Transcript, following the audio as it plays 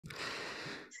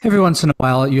Every once in a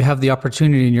while, you have the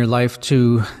opportunity in your life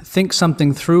to think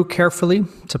something through carefully,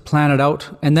 to plan it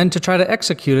out, and then to try to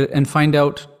execute it and find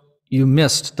out you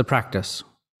missed the practice.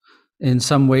 In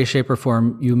some way, shape, or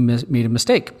form, you made a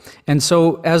mistake. And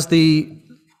so as the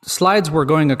slides were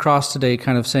going across today,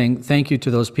 kind of saying thank you to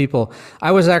those people,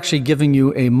 I was actually giving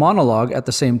you a monologue at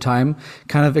the same time,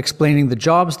 kind of explaining the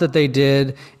jobs that they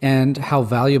did and how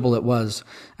valuable it was.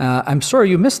 I'm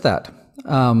sorry you missed that.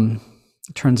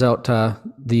 It turns out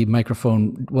the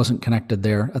microphone wasn't connected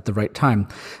there at the right time.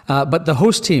 But the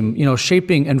host team,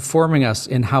 shaping and forming us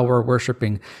in how we're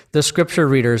worshiping, the scripture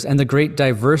readers, and the great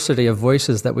diversity of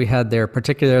voices that we had there,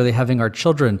 particularly having our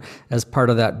children as part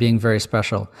of that being very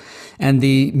special. And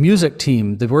the music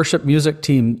team, the worship music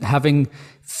team, having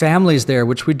families there,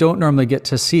 which we don't normally get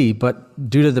to see, but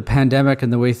due to the pandemic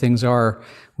and the way things are,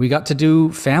 we got to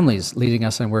do families leading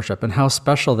us in worship, and how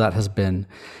special that has been.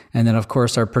 And then, of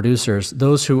course, our producers,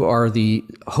 those who are the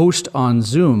host on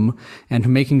Zoom and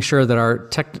making sure that our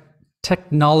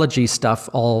technology stuff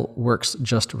all works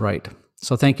just right.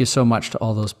 So thank you so much to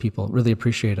all those people. Really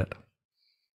appreciate it.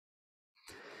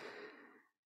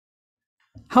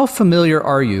 How familiar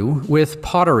are you with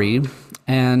pottery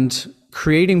and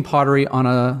creating pottery on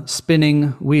a spinning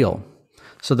wheel?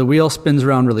 So the wheel spins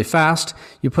around really fast.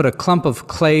 You put a clump of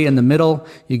clay in the middle.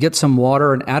 You get some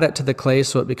water and add it to the clay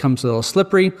so it becomes a little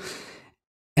slippery.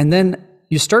 And then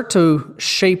you start to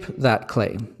shape that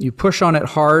clay. You push on it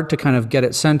hard to kind of get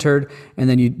it centered. And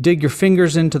then you dig your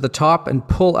fingers into the top and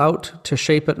pull out to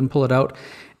shape it and pull it out.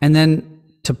 And then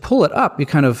to pull it up, you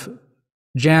kind of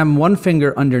jam one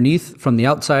finger underneath from the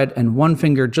outside and one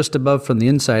finger just above from the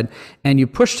inside, and you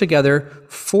push together,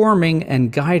 forming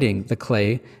and guiding the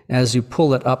clay as you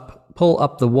pull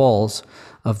up the walls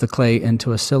of the clay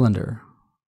into a cylinder.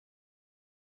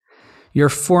 You're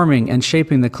forming and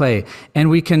shaping the clay, and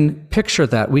we can picture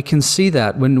that, we can see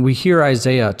that when we hear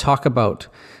Isaiah talk about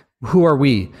who are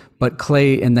we but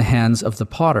clay in the hands of the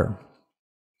potter.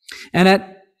 And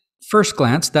at first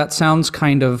glance, that sounds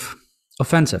kind of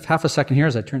offensive. Half a second here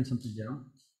as I turn something down.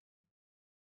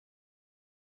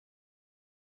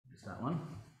 There's that one.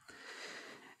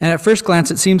 And at first glance,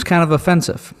 it seems kind of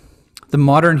offensive. The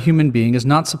modern human being is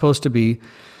not supposed to be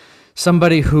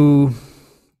somebody who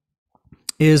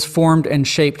is formed and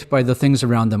shaped by the things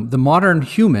around them. The modern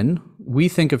human, we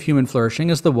think of human flourishing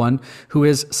as the one who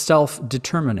is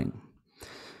self-determining.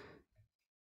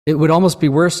 It would almost be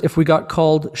worse if we got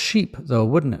called sheep, though,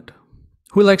 wouldn't it?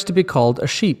 Who likes to be called a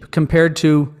sheep compared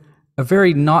to a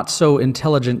very not so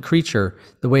intelligent creature,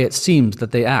 the way it seems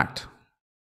that they act?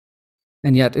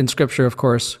 And yet in Scripture, of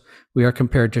course, we are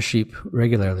compared to sheep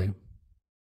regularly.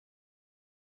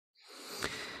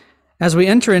 As we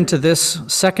enter into this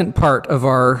second part of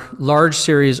our large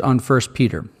series on 1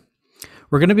 Peter,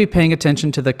 we're going to be paying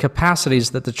attention to the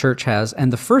capacities that the church has.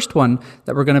 And the first one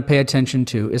that we're going to pay attention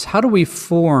to is, how do we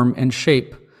form and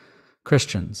shape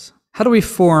Christians? How do we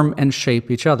form and shape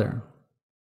each other?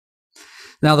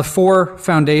 Now, the four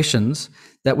foundations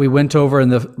that we went over in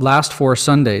the last 4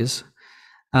 Sundays,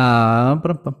 this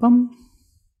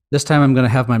time I'm going to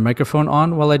have my microphone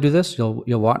on while I do this. You'll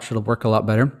watch, it'll work a lot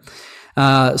better.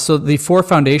 So the 4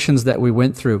 foundations that we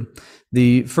went through,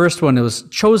 the first one was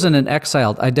chosen and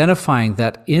exiled, identifying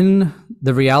that in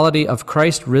the reality of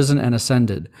Christ risen and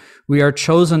ascended, we are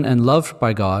chosen and loved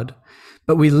by God,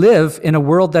 but we live in a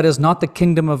world that is not the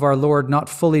kingdom of our Lord, not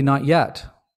fully, not yet.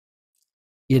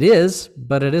 It is,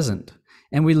 but it isn't.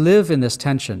 And we live in this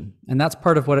tension. And that's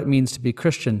part of what it means to be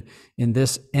Christian in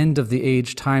this end of the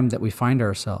age time that we find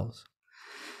ourselves.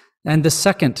 And the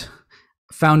second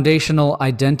foundational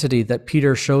identity that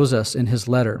Peter shows us in his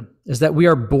letter is that we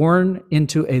are born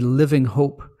into a living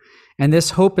hope. And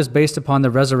this hope is based upon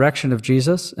the resurrection of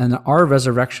Jesus and our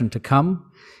resurrection to come,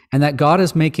 and that God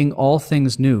is making all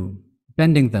things new,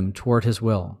 bending them toward his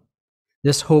will.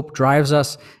 This hope drives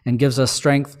us and gives us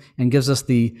strength and gives us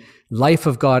the life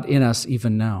of God in us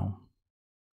even now.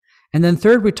 And then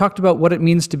third, we talked about what it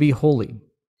means to be holy,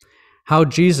 how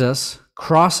Jesus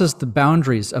crosses the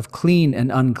boundaries of clean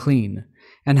and unclean,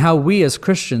 and how we as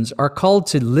Christians are called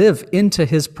to live into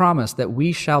his promise that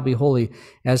we shall be holy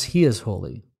as he is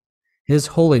holy. His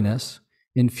holiness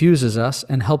infuses us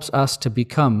and helps us to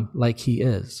become like he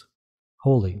is,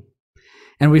 holy.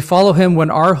 And we follow him when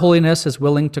our holiness is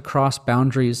willing to cross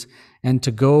boundaries and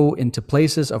to go into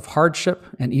places of hardship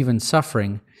and even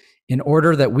suffering in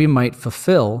order that we might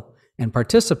fulfill and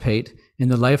participate in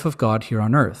the life of God here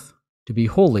on earth. To be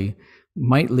holy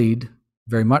might lead,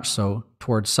 very much so,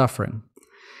 towards suffering.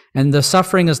 And the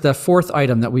suffering is the fourth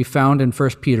item that we found in 1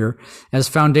 Peter as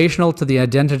foundational to the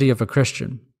identity of a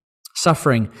Christian.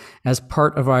 Suffering as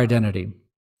part of our identity.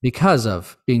 because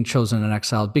of being chosen and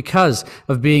exiled, because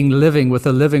of being living with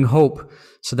a living hope,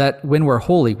 so that when we're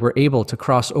holy, we're able to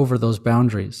cross over those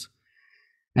boundaries.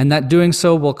 And that doing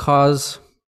so will cause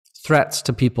threats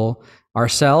to people,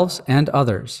 ourselves and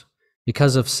others,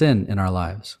 because of sin in our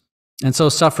lives. And so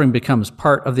suffering becomes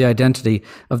part of the identity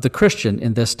of the Christian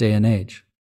in this day and age.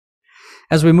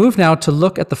 As we move now to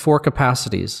look at the four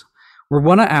capacities, we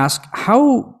want to ask,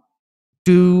 how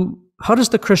does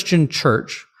the Christian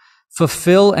church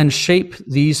fulfill and shape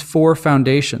these four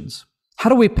foundations? How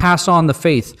do we pass on the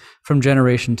faith from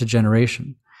generation to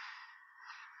generation?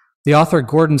 The author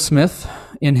Gordon Smith,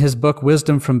 in his book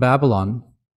Wisdom from Babylon,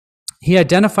 he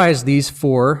identifies these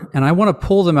four, and I want to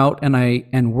pull them out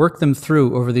and work them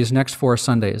through over these next 4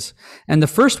 Sundays. And the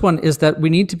first one is that we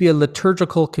need to be a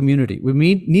liturgical community. We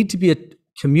need to be a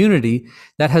community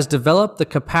that has developed the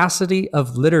capacity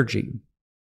of liturgy.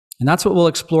 And that's what we'll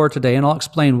explore today, and I'll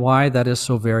explain why that is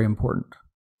so very important.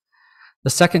 The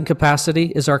second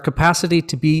capacity is our capacity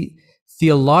to be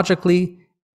theologically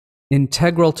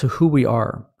integral to who we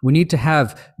are. We need to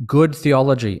have good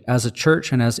theology as a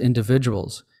church and as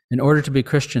individuals in order to be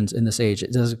Christians in this age.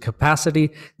 It is a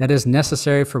capacity that is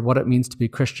necessary for what it means to be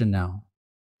Christian now.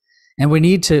 And we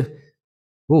need to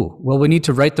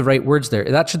write the right words there.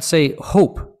 That should say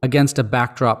hope against a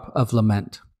backdrop of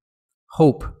lament.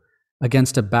 Hope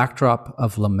against a backdrop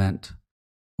of lament.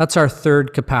 That's our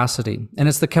third capacity. And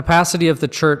it's the capacity of the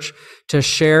church to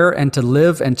share and to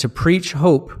live and to preach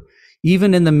hope,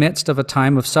 even in the midst of a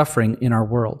time of suffering in our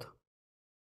world.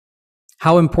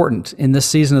 How important in this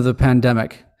season of the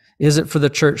pandemic is it for the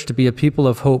church to be a people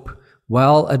of hope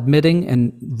while admitting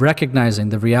and recognizing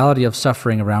the reality of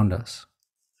suffering around us?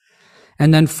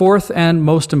 And then fourth and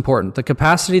most important, the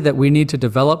capacity that we need to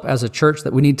develop as a church,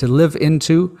 that we need to live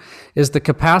into, is the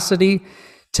capacity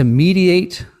to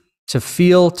mediate, to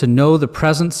feel, to know the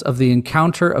presence of the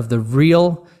encounter of the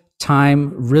real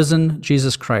time risen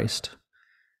Jesus Christ.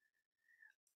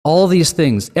 All these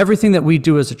things, everything that we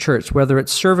do as a church, whether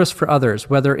it's service for others,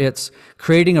 whether it's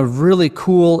creating a really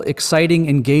cool, exciting,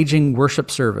 engaging worship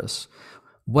service,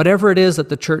 whatever it is that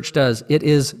the church does, it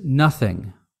is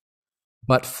nothing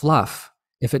but fluff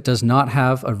if it does not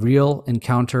have a real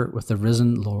encounter with the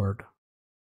risen Lord.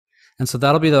 And so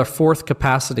that'll be the fourth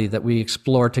capacity that we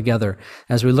explore together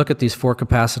as we look at these four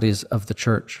capacities of the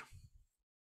church.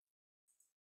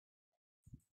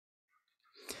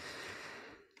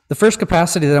 The first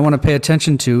capacity that I want to pay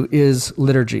attention to is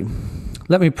liturgy.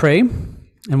 Let me pray, and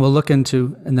then we'll look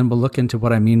into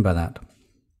what I mean by that.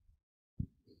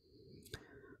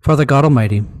 Father God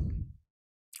Almighty,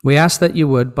 we ask that you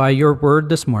would, by your word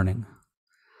this morning,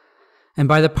 and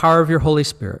by the power of your Holy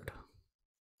Spirit,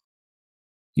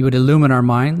 you would illumine our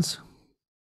minds,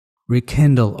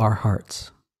 rekindle our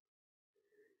hearts,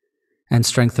 and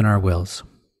strengthen our wills.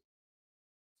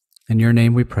 In your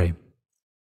name we pray.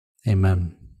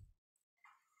 Amen.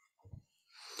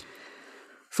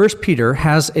 1 Peter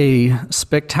has a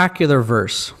spectacular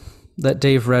verse that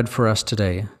Dave read for us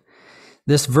today.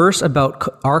 This verse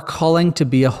about our calling to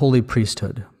be a holy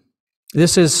priesthood.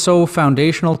 This is so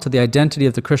foundational to the identity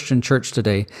of the Christian church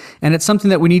today, and it's something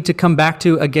that we need to come back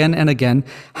to again and again.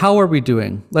 How are we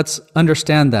doing? Let's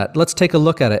understand that. Let's take a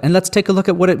look at it, and let's take a look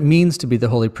at what it means to be the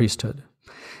holy priesthood.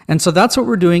 And so that's what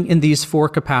we're doing in these four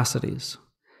capacities.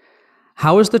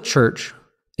 How is the church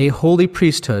a holy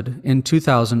priesthood in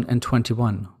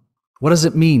 2021? What does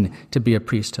it mean to be a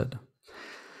priesthood?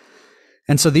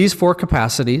 And so these four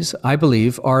capacities, I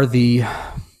believe, are the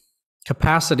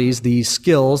capacities, the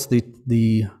skills,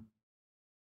 they're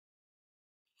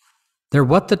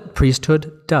what the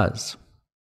priesthood does.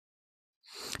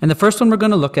 And the first one we're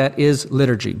going to look at is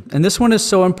liturgy. And this one is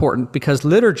so important because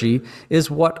liturgy is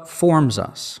what forms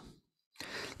us.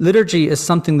 Liturgy is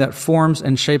something that forms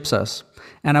and shapes us.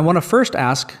 And I want to first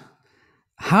ask,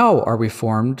 how are we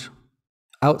formed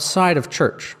outside of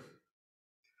church?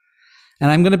 And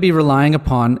I'm going to be relying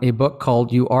upon a book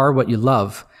called You Are What You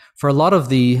Love for a lot of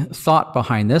the thought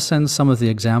behind this and some of the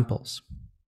examples.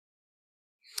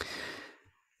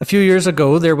 A few years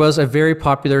ago, there was a very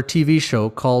popular TV show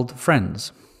called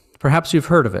Friends. Perhaps you've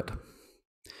heard of it.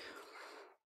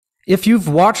 If you've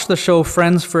watched the show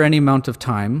Friends for any amount of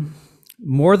time,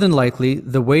 more than likely,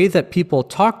 the way that people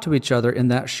talk to each other in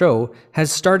that show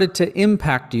has started to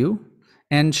impact you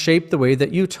and shape the way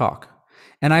that you talk.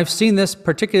 And I've seen this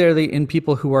particularly in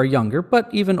people who are younger, but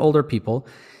even older people.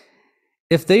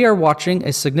 If they are watching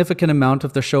a significant amount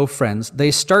of the show Friends, they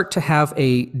start to have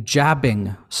a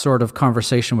jabbing sort of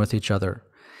conversation with each other.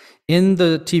 In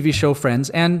the TV show Friends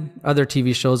and other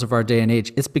TV shows of our day and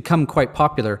age, it's become quite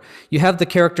popular. You have the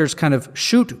characters kind of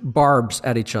shoot barbs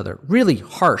at each other, really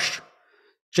harsh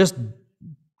just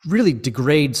really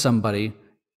degrade somebody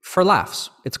for laughs.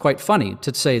 It's quite funny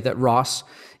to say that Ross,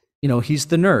 he's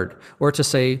the nerd, or to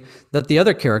say that the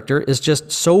other character is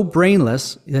just so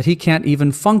brainless that he can't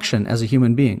even function as a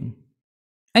human being.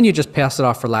 And you just pass it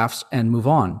off for laughs and move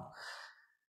on.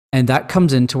 And that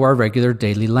comes into our regular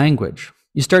daily language.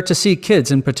 You start to see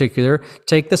kids in particular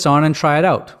take this on and try it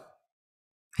out.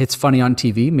 It's funny on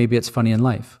TV, maybe it's funny in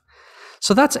life.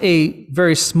 So that's a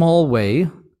very small way.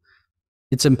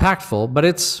 It's impactful, but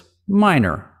it's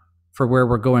minor for where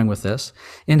we're going with this,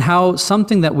 in how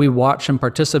something that we watch and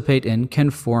participate in can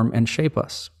form and shape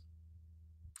us.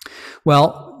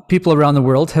 Well, people around the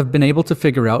world have been able to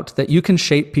figure out that you can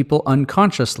shape people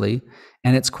unconsciously,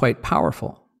 and it's quite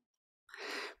powerful.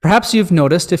 Perhaps you've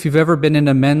noticed, if you've ever been in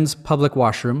a men's public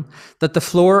washroom, that the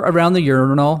floor around the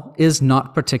urinal is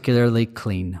not particularly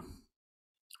clean.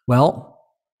 Well,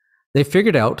 they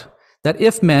figured out that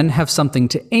if men have something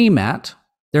to aim at,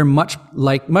 they're much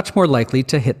more likely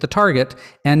to hit the target,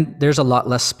 and there's a lot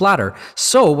less splatter.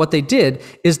 So what they did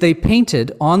is they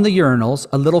painted on the urinals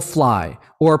a little fly,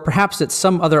 or perhaps it's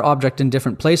some other object in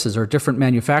different places or different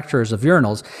manufacturers of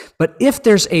urinals. But if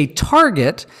there's a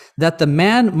target that the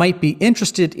man might be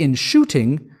interested in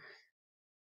shooting,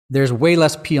 there's way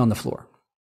less pee on the floor.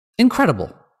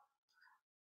 Incredible.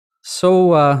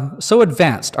 So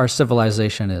advanced our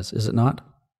civilization is it not?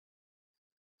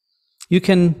 You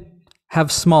can have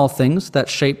small things that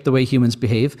shape the way humans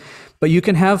behave, but you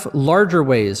can have larger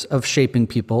ways of shaping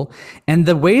people, and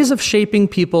the ways of shaping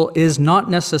people is not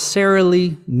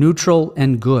necessarily neutral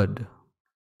and good.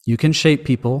 You can shape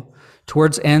people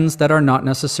towards ends that are not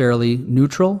necessarily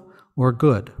neutral or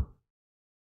good.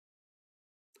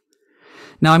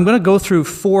 Now, I'm going to go through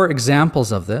 4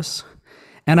 examples of this,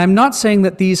 and I'm not saying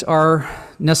that these are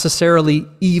necessarily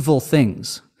evil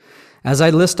things. As I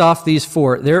list off these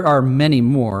 4, there are many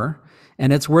more,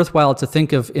 and it's worthwhile to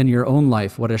think of in your own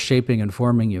life what is shaping and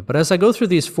forming you. But as I go through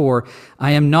these 4,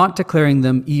 I am not declaring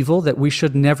them evil, that we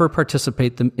should never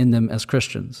participate in them as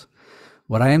Christians.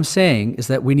 What I am saying is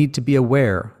that we need to be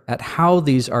aware at how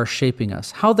these are shaping us,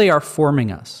 how they are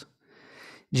forming us.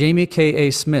 Jamie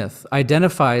K.A. Smith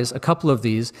identifies a couple of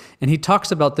these, and he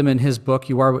talks about them in his book,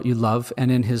 You Are What You Love, and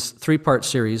in his 3-part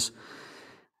series.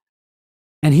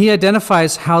 And he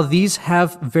identifies how these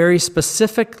have very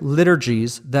specific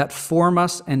liturgies that form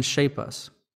us and shape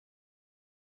us.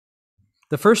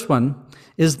 The first one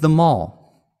is the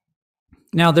mall.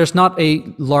 Now, there's not a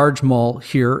large mall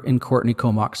here in Courtenay,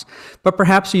 Comox, but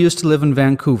perhaps you used to live in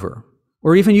Vancouver,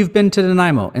 or even you've been to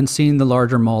Nanaimo and seen the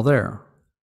larger mall there.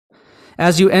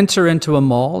 As you enter into a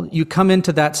mall, you come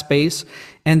into that space,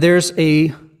 and there's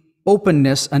a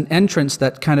openness, an entrance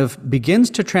that kind of begins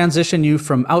to transition you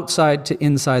from outside to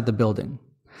inside the building.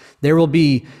 There will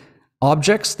be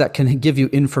objects that can give you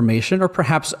information, or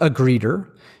perhaps a greeter.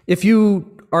 If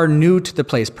you are new to the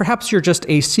place, perhaps you're just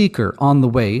a seeker on the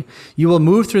way, you will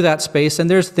move through that space, and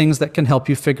there's things that can help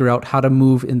you figure out how to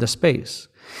move in the space.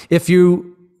 If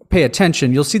you pay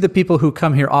attention, you'll see the people who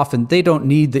come here often, they don't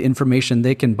need the information,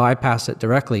 they can bypass it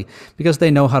directly because they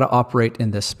know how to operate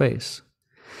in this space.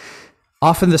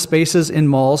 Often the spaces in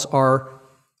malls are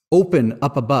open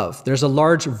up above. There's a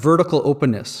large vertical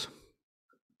openness,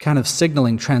 kind of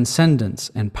signaling transcendence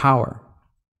and power.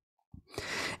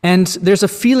 And there's a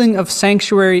feeling of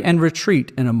sanctuary and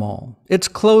retreat in a mall. It's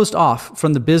closed off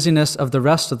from the busyness of the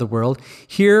rest of the world.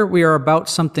 Here we are about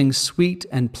something sweet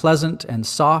and pleasant and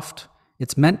soft.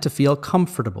 It's meant to feel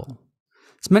comfortable.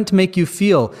 It's meant to make you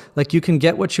feel like you can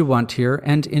get what you want here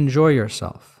and enjoy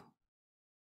yourself.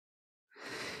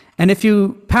 And if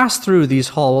you pass through these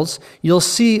halls, you'll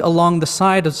see along the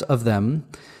sides of them,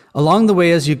 along the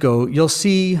way as you go, you'll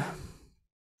see,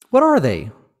 what are they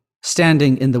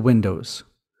standing in the windows?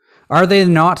 Are they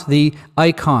not the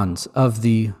icons of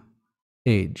the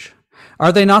age?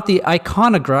 Are they not the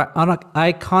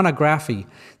iconography?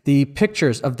 The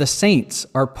pictures of the saints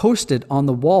are posted on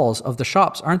the walls of the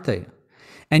shops, aren't they?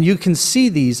 And you can see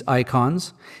these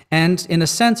icons, and in a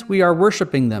sense, we are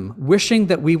worshiping them, wishing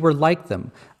that we were like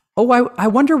them. Oh, I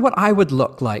wonder what I would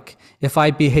look like if I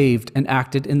behaved and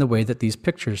acted in the way that these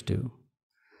pictures do.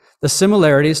 The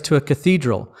similarities to a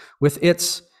cathedral with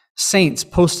its saints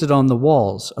posted on the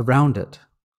walls around it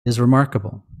is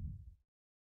remarkable.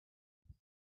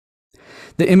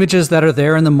 The images that are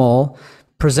there in the mall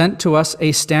present to us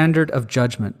a standard of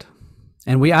judgment.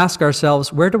 And we ask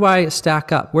ourselves, where do I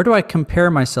stack up? Where do I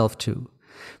compare myself to?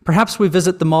 Perhaps we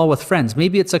visit the mall with friends.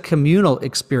 Maybe it's a communal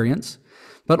experience.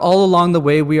 But all along the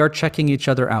way, we are checking each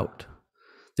other out.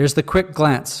 There's the quick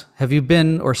glance. Have you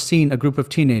been or seen a group of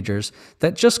teenagers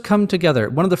that just come together?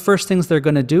 One of the first things they're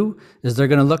going to do is they're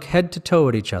going to look head to toe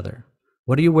at each other.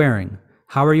 What are you wearing?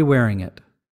 How are you wearing it?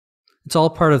 It's all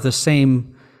part of the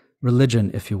same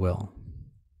religion, if you will.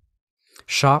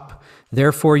 Shop,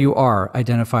 therefore you are,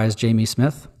 identifies Jamie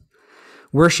Smith.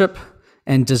 Worship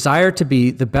and desire to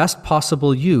be the best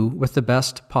possible you with the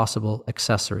best possible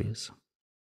accessories.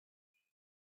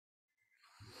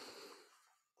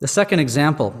 The second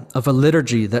example of a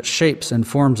liturgy that shapes and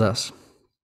forms us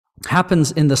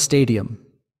happens in the stadium.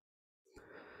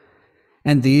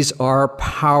 And these are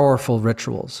powerful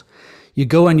rituals. You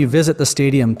go and you visit the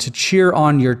stadium to cheer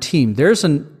on your team. There's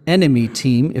an enemy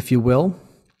team, if you will.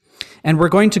 And we're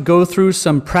going to go through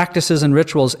some practices and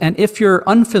rituals. And if you're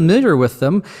unfamiliar with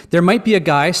them, there might be a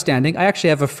guy standing. I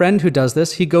actually have a friend who does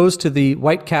this. He goes to the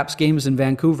Whitecaps games in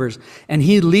Vancouver, and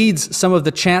he leads some of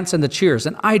the chants and the cheers.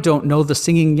 And I don't know the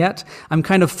singing yet. I'm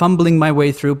kind of fumbling my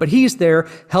way through, but he's there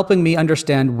helping me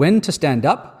understand when to stand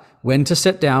up, when to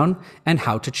sit down, and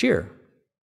how to cheer.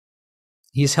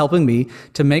 He's helping me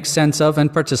to make sense of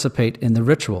and participate in the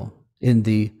ritual, in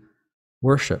the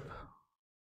worship.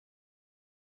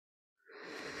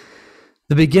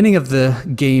 The beginning of the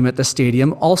game at the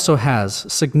stadium also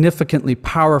has significantly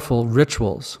powerful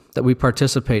rituals that we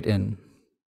participate in.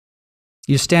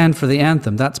 You stand for the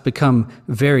anthem. That's become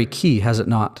very key, has it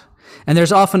not? And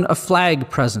there's often a flag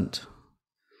present.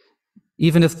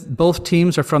 Even if both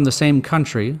teams are from the same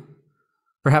country,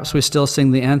 perhaps we still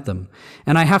sing the anthem.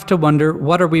 And I have to wonder,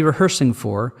 what are we rehearsing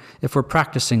for if we're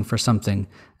practicing for something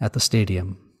at the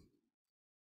stadium?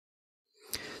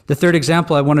 The third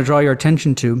example I want to draw your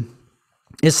attention to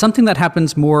is something that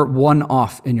happens more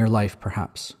one-off in your life,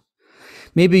 perhaps.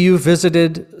 Maybe you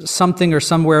visited something or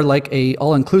somewhere like a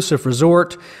all-inclusive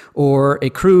resort or a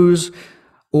cruise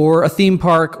or a theme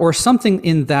park or something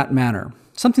in that manner,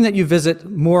 something that you visit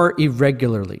more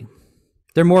irregularly.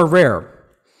 They're more rare.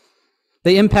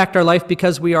 They impact our life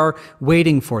because we are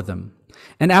waiting for them.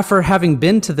 And after having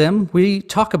been to them, we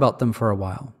talk about them for a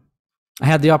while. I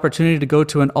had the opportunity to go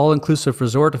to an all-inclusive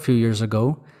resort a few years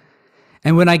ago.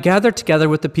 And when I gather together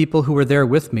with the people who were there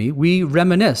with me, we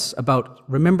reminisce about,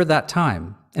 remember that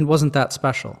time, and wasn't that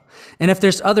special? And if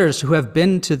there's others who have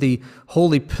been to the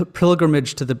holy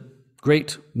pilgrimage to the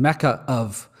great Mecca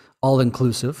of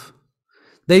all-inclusive,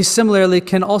 they similarly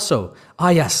can also,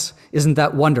 yes, isn't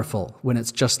that wonderful when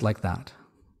it's just like that?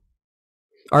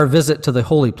 Our visit to the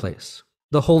holy place,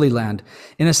 the Holy Land,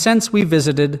 in a sense we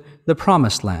visited the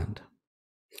Promised Land,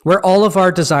 where all of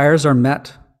our desires are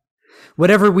met.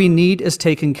 Whatever we need is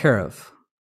taken care of.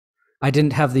 I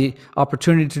didn't have the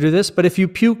opportunity to do this, but if you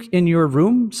puke in your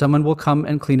room, someone will come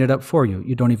and clean it up for you.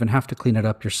 You don't even have to clean it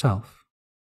up yourself.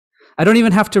 I don't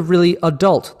even have to really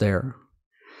adult there.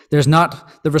 There's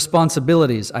not the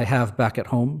responsibilities I have back at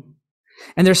home.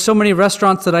 And there's so many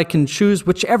restaurants that I can choose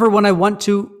whichever one I want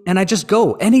to, and I just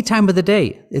go any time of the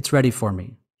day. It's ready for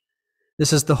me.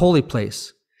 This is the holy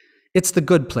place. It's the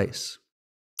good place.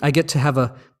 I get to have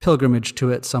a pilgrimage to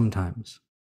it sometimes.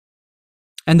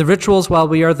 And the rituals while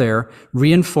we are there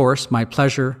reinforce my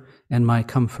pleasure and my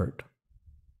comfort.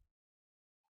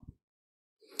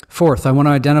 Fourth, I want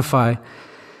to identify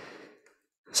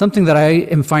something that I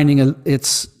am finding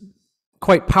it's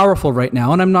quite powerful right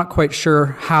now, and I'm not quite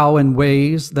sure how and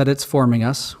ways that it's forming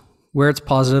us, where it's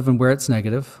positive and where it's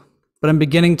negative, but I'm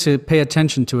beginning to pay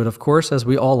attention to it, of course, as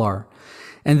we all are.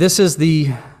 And this is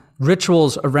the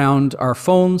rituals around our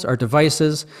phones, our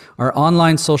devices, our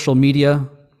online social media,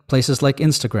 places like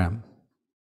Instagram.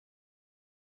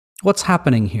 What's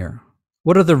happening here?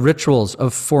 What are the rituals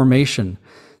of formation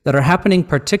that are happening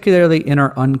particularly in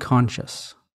our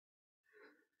unconscious?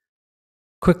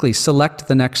 Quickly select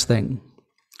the next thing.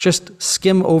 Just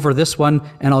skim over this one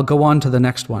and I'll go on to the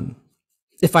next one.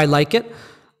 If I like it,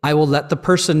 I will let the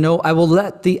person know. I will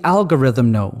let the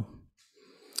algorithm know.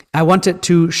 I want it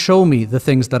to show me the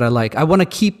things that I like. I want to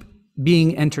keep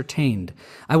being entertained.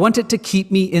 I want it to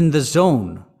keep me in the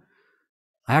zone.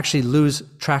 I actually lose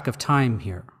track of time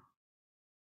here.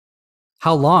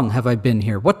 How long have I been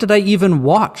here? What did I even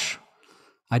watch?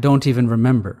 I don't even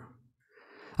remember.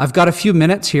 I've got a few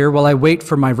minutes here while I wait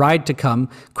for my ride to come.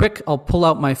 Quick, I'll pull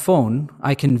out my phone.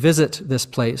 I can visit this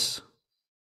place.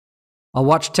 I'll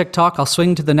watch TikTok. I'll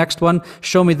swing to the next one.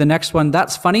 Show me the next one.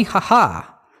 That's funny.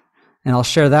 Ha-ha. And I'll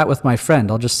share that with my friend.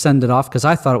 I'll just send it off because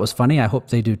I thought it was funny. I hope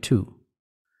they do too.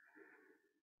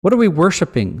 What are we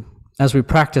worshiping as we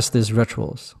practice these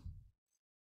rituals?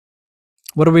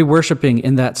 What are we worshiping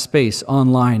in that space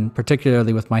online,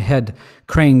 particularly with my head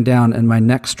craned down and my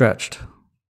neck stretched?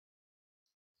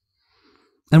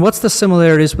 And what's the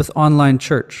similarities with online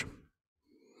church?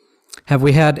 Have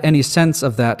we had any sense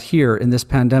of that here in this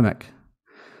pandemic?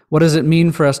 What does it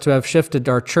mean for us to have shifted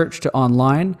our church to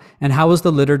online, and how is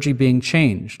the liturgy being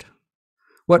changed?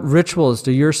 What rituals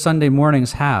do your Sunday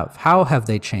mornings have? How have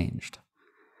they changed?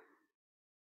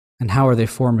 And how are they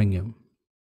forming you?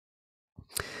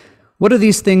 What do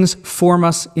these things form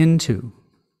us into?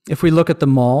 If we look at the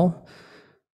mall,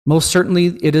 most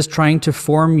certainly it is trying to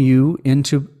form you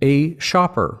into a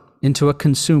shopper, into a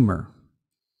consumer.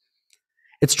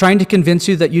 It's trying to convince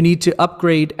you that you need to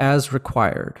upgrade as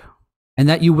required, and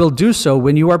that you will do so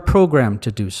when you are programmed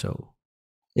to do so.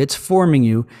 It's forming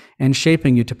you and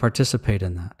shaping you to participate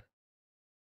in that.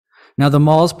 Now, the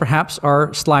malls perhaps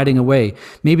are sliding away.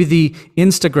 Maybe the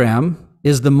Instagram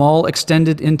is the mall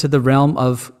extended into the realm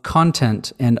of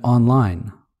content and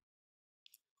online.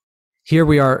 Here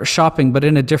we are shopping, but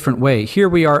in a different way. Here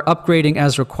we are upgrading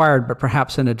as required, but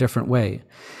perhaps in a different way.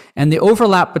 And the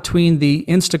overlap between the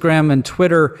Instagram and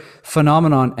Twitter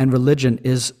phenomenon and religion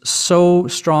is so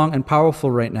strong and powerful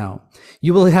right now.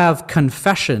 You will have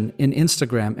confession in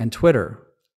Instagram and Twitter.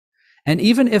 And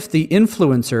even if the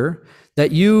influencer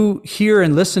that you hear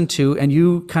and listen to and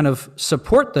you kind of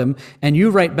support them and you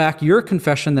write back your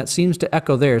confession that seems to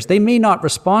echo theirs, they may not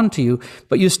respond to you,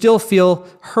 but you still feel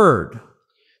heard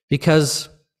because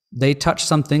they touch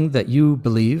something that you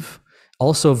believe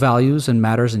also values and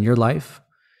matters in your life.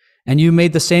 And you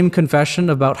made the same confession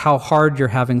about how hard you're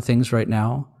having things right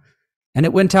now, and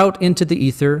it went out into the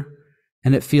ether,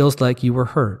 and it feels like you were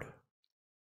heard.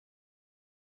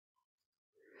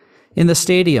 In the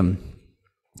stadium,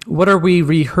 what are we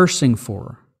rehearsing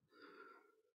for?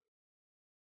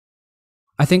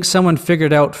 I think someone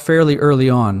figured out fairly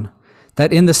early on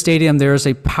that in the stadium there is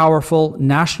a powerful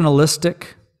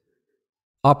nationalistic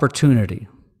opportunity.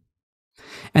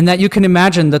 And that you can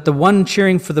imagine that the one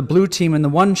cheering for the blue team and the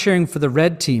one cheering for the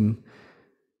red team,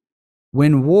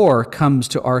 when war comes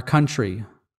to our country,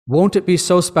 won't it be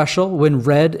so special when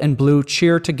red and blue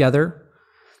cheer together?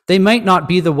 They might not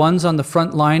be the ones on the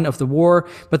front line of the war,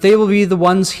 but they will be the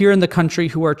ones here in the country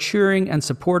who are cheering and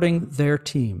supporting their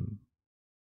team.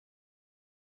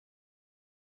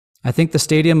 I think the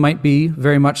stadium might be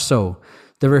very much so,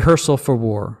 the rehearsal for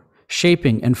war,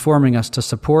 shaping and forming us to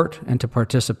support and to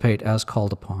participate as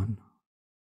called upon.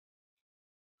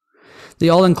 The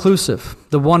all-inclusive,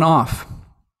 the one-off.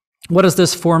 What is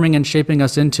this forming and shaping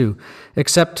us into,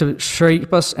 except to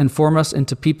shape us and form us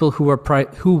into people who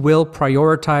will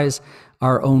prioritize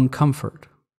our own comfort?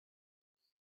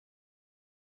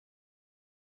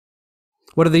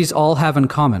 What do these all have in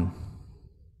common?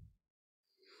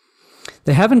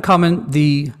 They have in common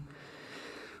the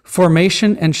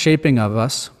formation and shaping of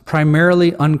us,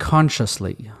 primarily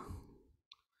unconsciously,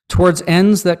 towards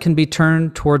ends that can be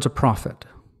turned towards a profit.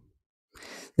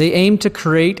 They aim to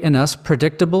create in us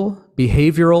predictable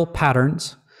behavioral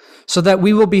patterns so that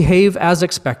we will behave as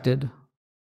expected,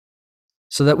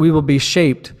 so that we will be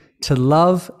shaped to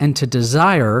love and to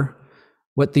desire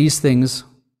what these things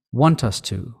want us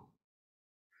to.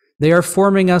 They are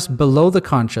forming us below the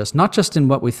conscious, not just in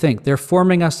what we think, they're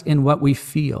forming us in what we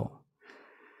feel.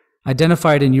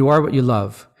 Identified in you are what you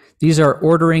love. These are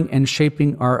ordering and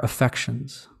shaping our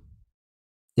affections.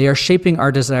 They are shaping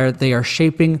our desire. They are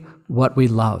shaping what we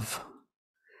love.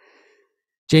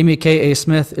 Jamie K.A.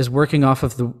 Smith is working off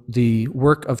of the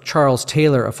work of Charles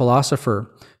Taylor, a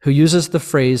philosopher, who uses the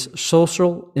phrase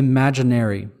social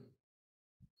imaginary.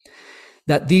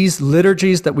 That these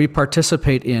liturgies that we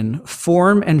participate in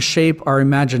form and shape our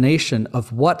imagination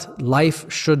of what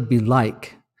life should be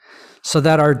like, so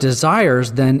that our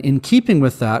desires then, in keeping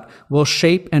with that, will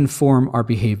shape and form our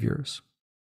behaviors.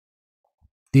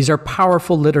 These are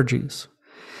powerful liturgies.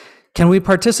 Can we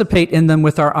participate in them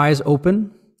with our eyes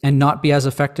open and not be as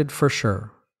affected? For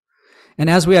sure. And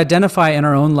as we identify in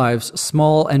our own lives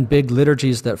small and big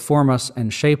liturgies that form us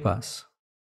and shape us,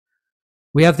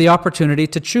 we have the opportunity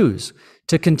to choose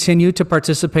to continue to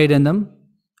participate in them,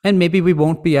 and maybe we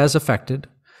won't be as affected.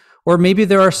 Or maybe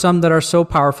there are some that are so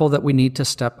powerful that we need to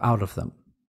step out of them.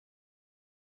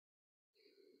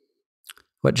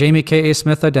 What Jamie K.A.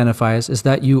 Smith identifies is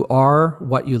that you are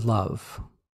what you love.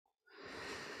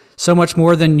 So much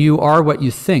more than you are what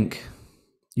you think,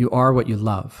 you are what you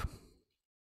love.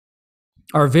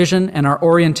 Our vision and our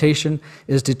orientation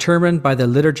is determined by the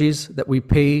liturgies that we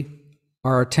pay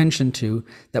our attention to,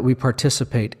 that we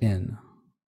participate in.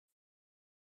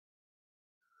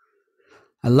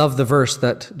 I love the verse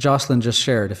that Jocelyn just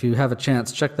shared. If you have a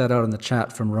chance, check that out in the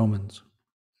chat from Romans.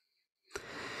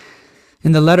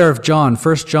 In the letter of John,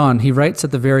 1 John, he writes at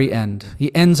the very end,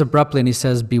 he ends abruptly and he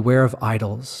says, beware of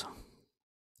idols.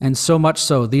 And so much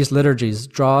so, these liturgies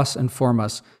draw us and form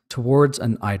us towards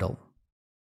an idol.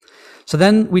 So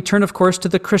then we turn, of course, to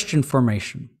the Christian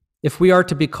formation. If we are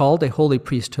to be called a holy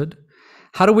priesthood,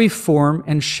 How do we form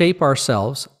and shape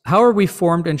ourselves? How are we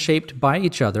formed and shaped by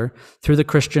each other through the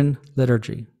Christian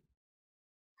liturgy?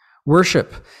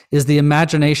 Worship is the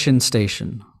imagination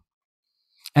station.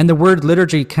 And the word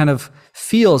liturgy kind of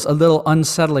feels a little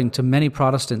unsettling to many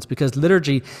Protestants because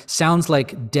liturgy sounds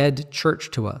like dead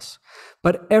church to us.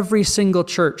 But every single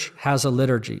church has a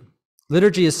liturgy.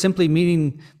 Liturgy is simply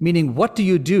meaning what do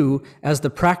you do as the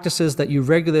practices that you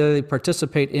regularly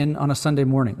participate in on a Sunday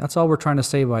morning? That's all we're trying to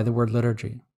say by the word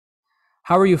liturgy.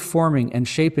 How are you forming and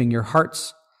shaping your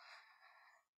hearts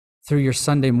through your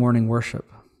Sunday morning worship?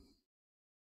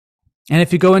 And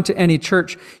if you go into any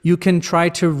church, you can try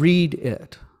to read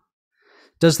it.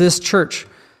 Does this church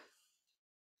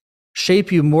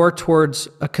shape you more towards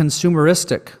a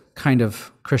consumeristic kind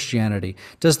of Christianity?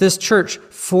 Does this church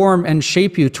form and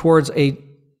shape you towards a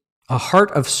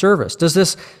heart of service? Does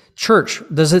this church,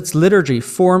 does its liturgy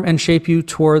form and shape you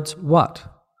towards what?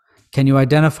 Can you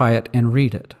identify it and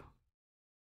read it?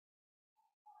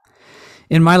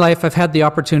 In my life, I've had the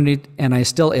opportunity, and I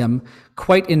still am,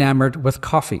 quite enamored with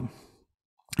coffee.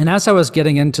 And as I was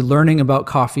getting into learning about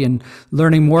coffee and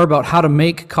learning more about how to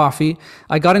make coffee,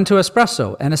 I got into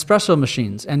espresso and espresso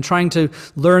machines and trying to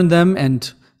learn them,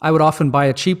 and I would often buy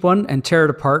a cheap one and tear it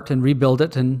apart and rebuild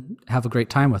it and have a great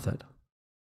time with it.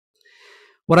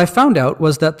 What I found out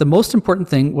was that the most important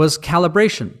thing was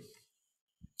calibration.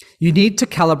 You need to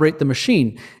calibrate the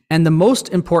machine, and the most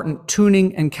important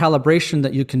tuning and calibration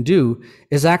that you can do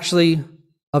is actually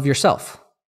of yourself.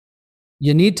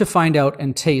 You need to find out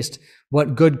and taste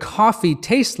what good coffee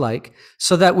tastes like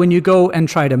so that when you go and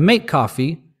try to make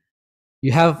coffee,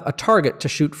 you have a target to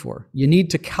shoot for. You need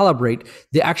to calibrate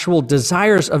the actual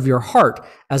desires of your heart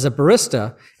as a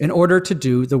barista in order to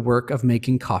do the work of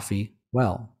making coffee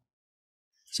well.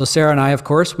 So Sarah and I, of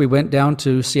course, we went down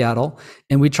to Seattle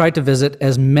and we tried to visit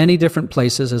as many different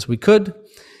places as we could.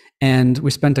 And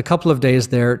we spent a couple of days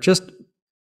there just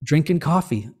drinking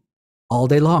coffee all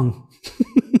day long.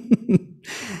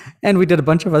 And we did a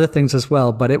bunch of other things as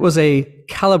well, but it was a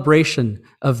calibration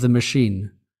of the machine,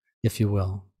 if you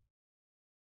will.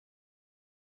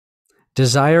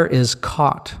 Desire is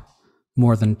caught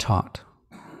more than taught.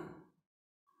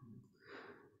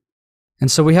 And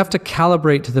so we have to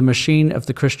calibrate the machine of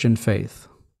the Christian faith.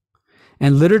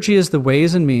 And liturgy is the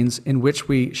ways and means in which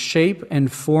we shape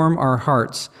and form our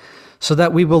hearts so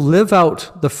that we will live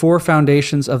out the four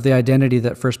foundations of the identity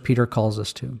that 1 Peter calls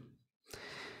us to.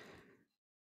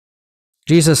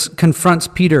 Jesus confronts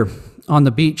Peter on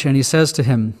the beach and he says to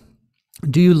him,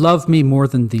 "Do you love me more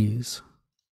than these?"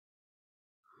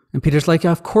 And Peter's like,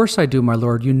 "Of course I do, my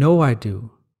Lord. You know I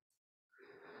do."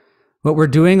 What we're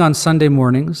doing on Sunday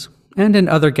mornings and in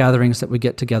other gatherings that we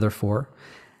get together for,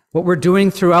 what we're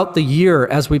doing throughout the year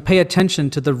as we pay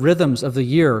attention to the rhythms of the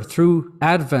year through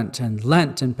Advent and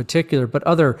Lent in particular, but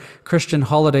other Christian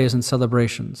holidays and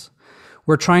celebrations,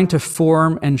 we're trying to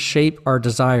form and shape our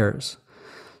desires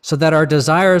so that our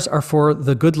desires are for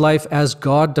the good life as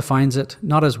God defines it,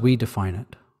 not as we define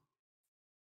it.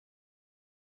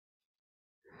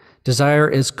 Desire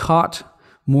is caught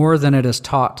more than it is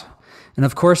taught. And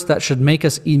of course, that should make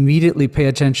us immediately pay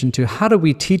attention to how do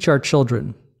we teach our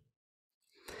children?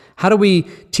 How do we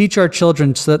teach our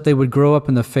children so that they would grow up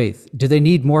in the faith? Do they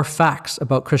need more facts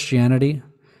about Christianity?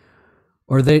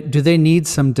 Or do they need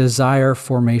some desire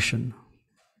formation?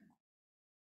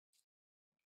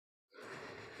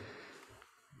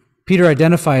 Peter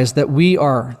identifies that we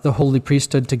are the holy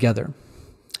priesthood together.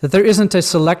 That there isn't a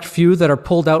select few that are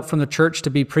pulled out from the church to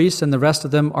be priests and the rest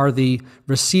of them are the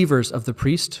receivers of the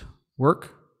priest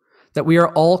work. That we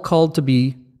are all called to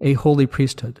be a holy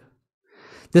priesthood.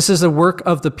 This is a work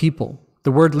of the people.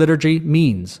 The word liturgy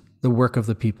means the work of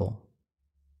the people.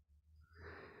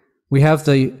 We have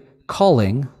the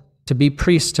calling to be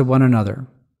priests to one another.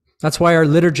 That's why our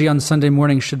liturgy on Sunday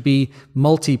morning should be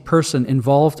multi-person,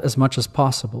 involved as much as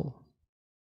possible.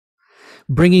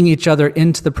 Bringing each other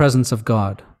into the presence of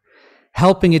God,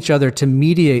 helping each other to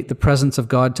mediate the presence of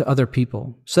God to other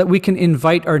people, so that we can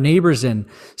invite our neighbors in,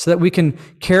 so that we can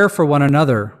care for one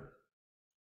another,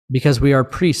 because we are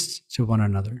priests to one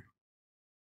another.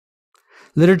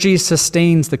 Liturgy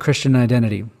sustains the Christian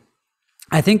identity.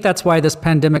 I think that's why this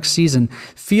pandemic season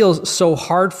feels so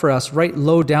hard for us right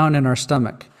low down in our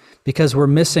stomach, because we're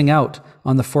missing out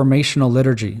on the formational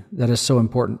liturgy that is so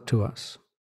important to us.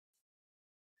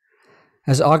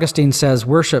 As Augustine says,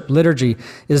 worship, liturgy,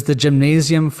 is the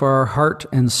gymnasium for our heart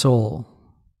and soul.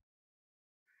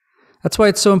 That's why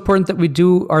it's so important that we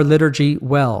do our liturgy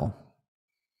well.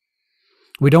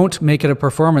 We don't make it a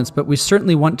performance, but we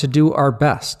certainly want to do our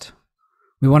best.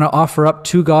 We want to offer up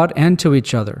to God and to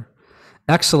each other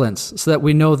excellence, so that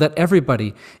we know that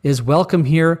everybody is welcome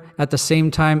here at the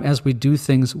same time as we do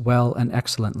things well and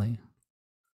excellently.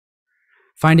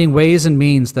 Finding ways and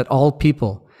means that all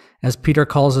people, as Peter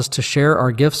calls us, to share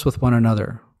our gifts with one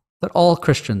another, that all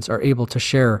Christians are able to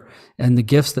share in the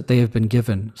gifts that they have been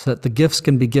given, so that the gifts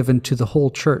can be given to the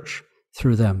whole church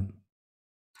through them.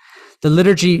 The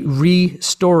liturgy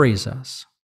re-stories us.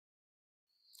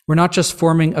 We're not just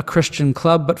forming a Christian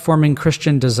club, but forming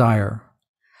Christian desire.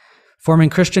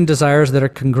 Forming Christian desires that are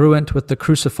congruent with the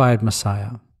crucified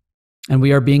Messiah. And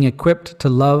we are being equipped to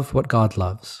love what God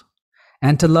loves,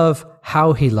 and to love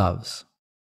how he loves,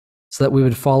 so that we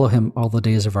would follow him all the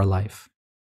days of our life.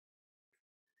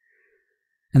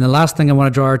 And the last thing I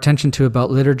want to draw our attention to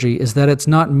about liturgy is that it's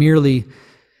not merely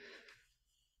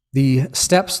the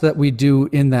steps that we do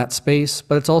in that space,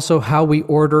 but it's also how we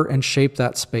order and shape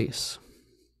that space.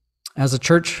 As a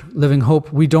church, Living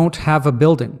Hope, we don't have a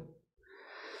building.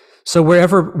 So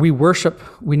wherever we worship,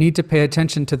 we need to pay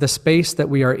attention to the space that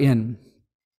we are in,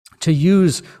 to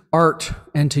use art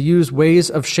and to use ways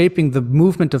of shaping the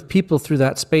movement of people through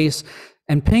that space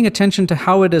and paying attention to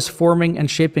how it is forming and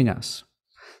shaping us.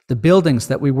 The buildings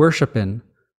that we worship in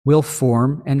will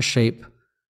form and shape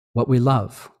what we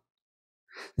love.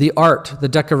 The art, the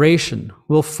decoration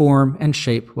will form and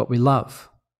shape what we love.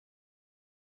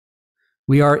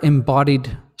 We are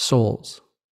embodied souls.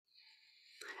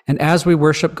 And as we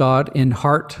worship God in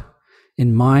heart,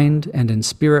 in mind, and in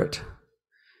spirit,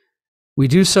 we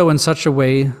do so in such a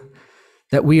way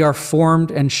that we are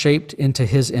formed and shaped into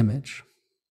his image.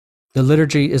 The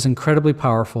liturgy is incredibly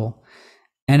powerful,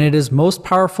 and it is most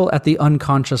powerful at the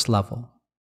unconscious level.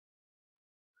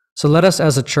 So let us,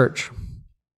 as a church,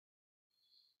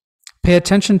 pay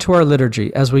attention to our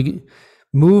liturgy as we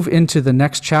move into the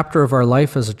next chapter of our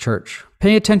life as a church.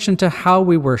 Pay attention to how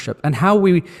we worship and how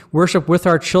we worship with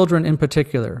our children in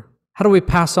particular. How do we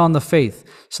pass on the faith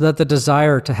so that the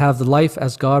desire to have the life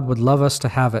as God would love us to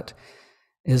have it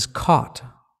is caught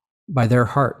by their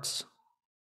hearts?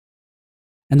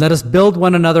 And let us build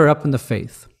one another up in the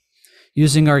faith,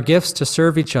 using our gifts to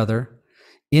serve each other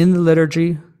in the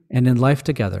liturgy and in life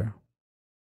together,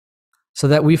 so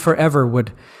that we forever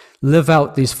would live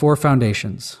out these four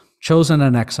foundations: chosen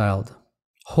and exiled,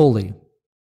 holy,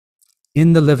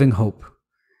 in the living hope,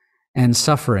 and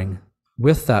suffering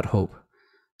with that hope,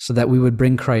 so that we would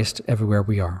bring Christ everywhere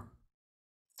we are.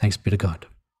 Thanks be to God.